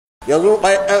yanzu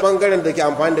bangaren da ke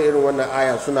amfani da irin wannan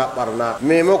aya suna barna,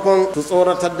 maimakon su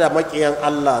tsoratar da makiyan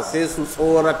Allah sai su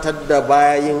tsoratar da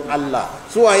bayin Allah.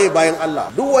 Su waye bayin Allah?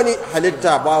 Duk wani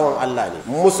halitta bawan Allah ne,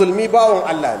 musulmi bawan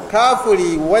Allah ne,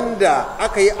 kafiri wanda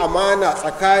aka yi amana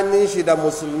tsakanin shi da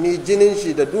musulmi, jinin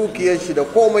shi da dukiyar shi da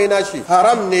komai nashi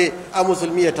haram ne a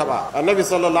musulmi ya taba. Annabi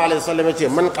sallallahu alaihi wasallam ya ce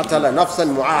man qatala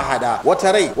nafsan muahada,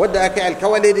 wata rai wadda aka yi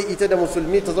alkawali da ita da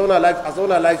musulmi ta zauna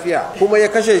lafiya kuma ya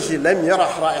kashe shi, lam yarah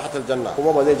ra'ihatal janna,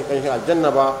 kuma ba zai ji kanshin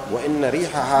aljanna ba. Wa inna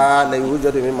rihaha la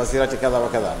yujadu min masirati kaza wa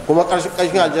kaza, kuma kanshin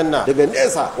aljanna daga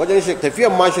nesa wajen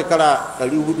tafiyan ma shekara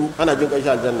 400 ana jin kanshin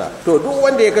aljanna. To duk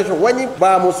wanda ya kashe wani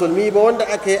ba musulmi ba wanda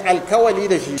aka yi alkawali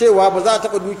da shi cewa ba za a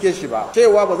taba dukiyar shi ba,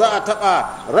 cewa ba za a taba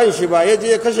ran shi ba, ya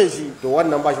je ya kashe shi, to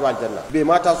wannan ba shi ba aljanna. Bai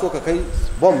ma taso ka kai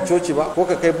bom coci ba, ko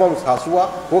ka kai bom kasuwa,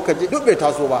 ko ka je, duk bai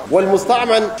taso ba. Wal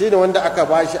musta'man shine wanda aka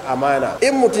bashi amana.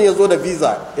 In mutum ya zo da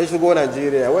visa ya shigo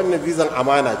Najeriya, wannan visa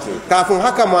amana ce. Kafin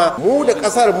haka ma mu da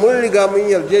kasar mun riga mun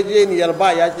yarjejeniyar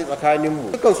ba yaki tsakanin mu,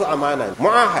 dukan su amana ne.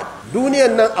 Mu'ahad,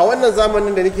 duniyan nan a wannan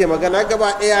zamanin da nake magana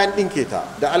gaba ɗaya an dinke ta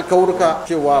da alkawurka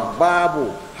cewa babu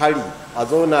hari, a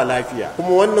zauna lafiya.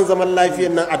 Kuma wannan zaman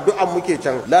lafiyan nan addu'an muke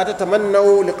can, la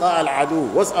tatamannu liqa al'adu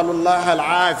was'alullaha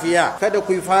al'afiya. Kada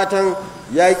ku yi fatan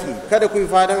yaki, kada ku yi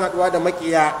fatan haduwa da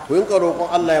makiya, ku yinka roƙon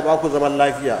Allah ya baku zaman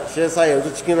lafiya. Shi yasa yanzu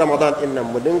cikin Ramadan din nan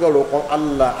mu dinga roƙon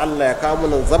Allah ya kawo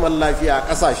mana zaman lafiya a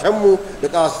kasashen mu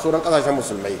da sauran kasashen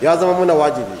musulmai. Ya zama muna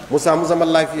wajibi mu samu zaman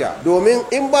lafiya, domin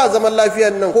in ba zaman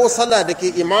lafiyan nan ko sallah da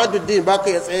ke imaduddin baka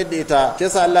ya tsayar da ita. Shi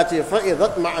yasa Allah ce fa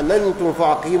idza ma'anantum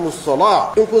fa aqimus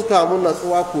salah, in ku samu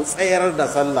natsuwa ku tsayar da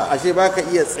sallah. Ashe baka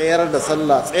iya tsayar da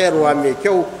sallah tsayarwa mai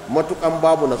kyau matukan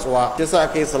babu natsuwa. Shi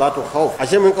yasa kai salatu khawf.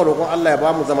 Ashe mun ka roƙon Allah ya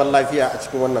ba mu zaman lafiya a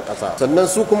cikin wannan ƙasa. Sannan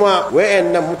su kuma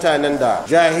wayannan mutanen da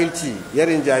jahilci ya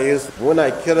rinjaye su, muna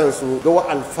kiran su ga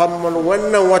alfarman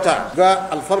wannan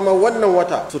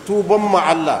wata su tuban ma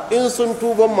Allah. In sun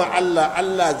tuban ma Allah,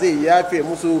 Allah zai yafe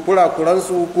musu kurakuran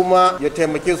su kuma ya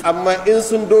taimake su. Amma in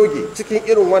sun doge cikin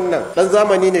irin wannan dan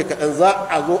zamani ne kaɗan, za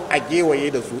a zo a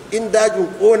gewaye da su. In dajin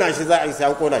kona shi za a yi sai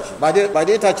an kona shi, ba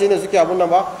dai itace ne suke abun nan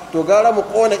ba, to gara mu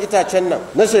kona itacen nan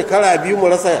na shekara 2 mu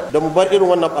rasa da mu bar irin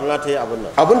wannan barna ta yi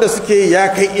abin da suke yi ya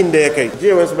kai inda ya kai.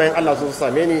 Jiya wasu bayan Allah sun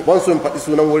same ni, ban su faɗi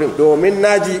sunan wurin, domin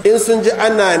naji in sun ji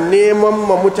ana neman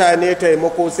ma mutane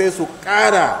taimako sai su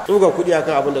ƙara tsuga kuɗi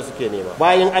akan abin da suke nema.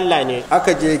 Bayan Allah ne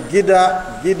aka je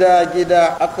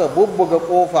gida aka bubbuga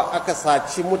kofa aka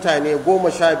saci mutane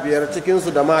 15 cikin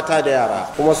su da mata da yara,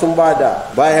 kuma sun bada,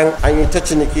 bayan an yi ta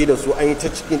ciniki da su,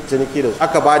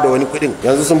 aka bada wani kuɗin.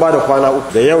 Yanzu sun bada kwana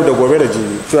 3 da yau da gobe da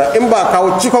jibi, cewa in ba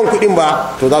kawo cikon kuɗin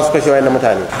ba to za su kashe wayannan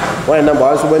mutane. Wayannan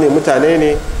ba wasu bane, mutane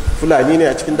ne, fulani ne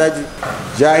a cikin daji.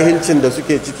 Jahilcin da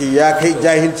suke ciki ya kai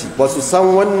jahilci, ba su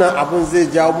san wannan abun zai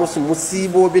jawo musu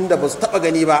musibobin da ba su taba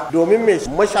gani ba. Domin me,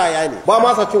 mashaya ne, ba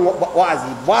ma sa cin wa'azi,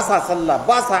 ba sa sallah,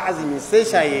 ba sa azumi, sai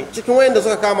shaye. Cikin wayanda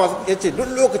suka kama su yace duk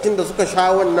lokacin da suka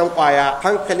sha wannan kwaya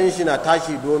hankalin shi na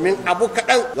tashi, domin abu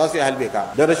kaɗan za su yi halbe ka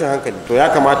da rashin hankali. To ya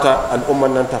kamata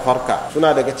al'umman nan ta farka,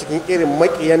 suna daga cikin irin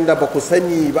makiyan da ba ku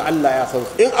sani ba, Allah ya san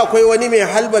su. In akwai wani mai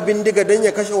halba bindiga dan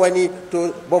ya kashe wani,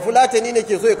 to ba fulatani ne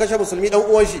ke so ya kashe musulmi dan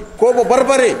uwan shi, ko ba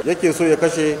barbare yake so ya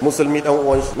kashe musulmi dan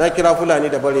uwan shi. Na kira fulani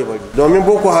da bare bari, domin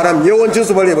boko haram yawancin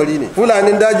su bare bari ne,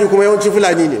 fulanin daji kuma yawanci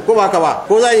fulani ne, ko ba haka ba,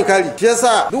 ko za yi kari. Shi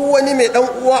yasa duk wani mai dan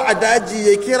uwa a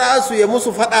daji ya kira su ya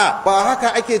musu fada, ba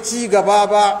haka ake ci gaba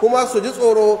ba. Kuma su ji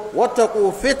tsoro,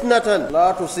 wattaqu fitnatan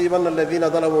la tusibanna alladhina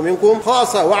zalamu minkum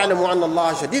khassa wa'lamu anna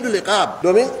Allah shadidul iqab.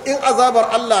 Domin in azabar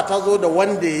Allah ta zo da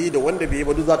wanda yayi da wanda bai yi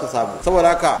ba duk za ta samu. Saboda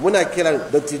haka muna kiran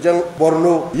dattijan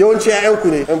Borno, yawanci 'ya'yanku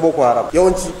ne 'yan boko haram,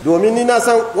 yawanci. Domin ni na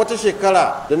san wata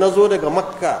shekara da na zo daga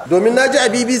Makka, domin na ji a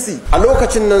BBC a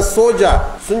lokacin nan soja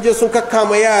sun je sun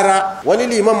kakkama yara, wani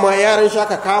liman ma yaran shi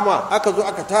aka kama, aka zo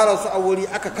aka tara su a wuri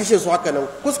aka kashe su haka nan.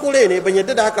 Kuskure ne, ban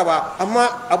yadda da haka ba, amma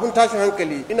abun tashin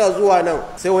hankali. Ina zuwa nan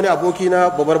sai wani aboki na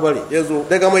babarbare ya zo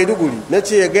daga Maiduguri, na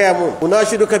ce ya gaya mun,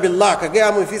 unashiduka billah, ka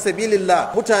gaya mun fi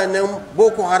sabilillah, mutanen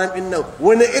boko haram din nan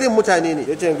wani irin mutane ne?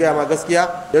 Ya ce gaya ma gaskiya,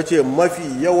 ya ce mafi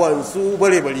yawan su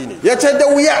bare bari ne. Ya ce da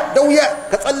wuya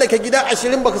ka tsallake gida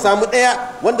 20 baka samu ɗaya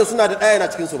wanda suna da ɗaya na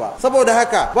cikin su ba. Saboda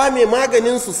haka ba mai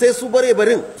maganin su sai su bare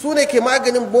barin, su ne ke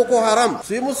maganin boko haram,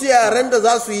 su yi musu yaran da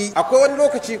za su yi. Akwai wani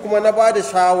lokaci kuma na ba da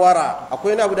shawara,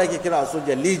 akwai wani abu da ake kira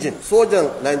sojan legion, sojan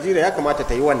Najeriya ya kamata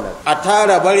ta yi wannan, a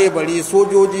tara bare bari,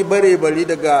 sojoji bare bari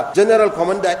daga general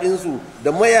commander ɗinsu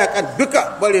da mayakan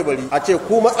duka bare bari, a ce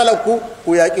ku matsalar ku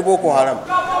yaƙi boko haram.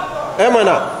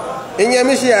 Mana in ya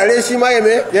mishi yare shi ma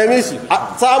ya mishi.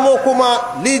 A samo kuma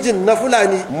lijin na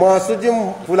Fulani masu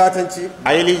jin fulatanci,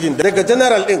 a yi lijin daga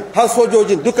general din har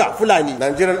sojojin duka Fulani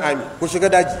Nigerian Army ku shiga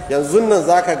daji. Yanzu nan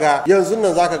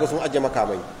zaka ga sun aje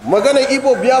makamai. Maganar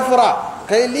Ibo Biafra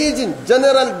kai lijin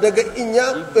general daga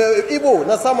Ibo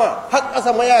na sama har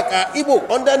ƙasa mayaka Ibo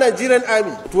under Nigerian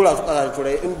Army tura su ƙasashen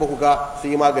turai in ba ku ga su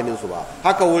yi maganin su ba.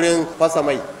 Haka wurin fasa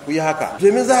mai ku yi haka,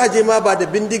 domin za a je ma ba da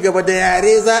bindiga ba, da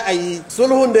yare za a yi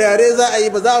sulhun, da yare za a yi,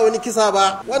 ba za a wani kisa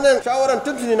ba. Wannan shawaran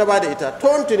tuntuni na bada ita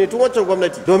tun wancan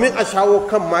gwamnati, domin a shawo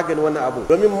kan maganin wannan abu,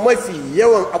 domin mafi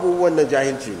yawan abubuwan na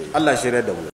jahilci ne. Allah shirya da mu.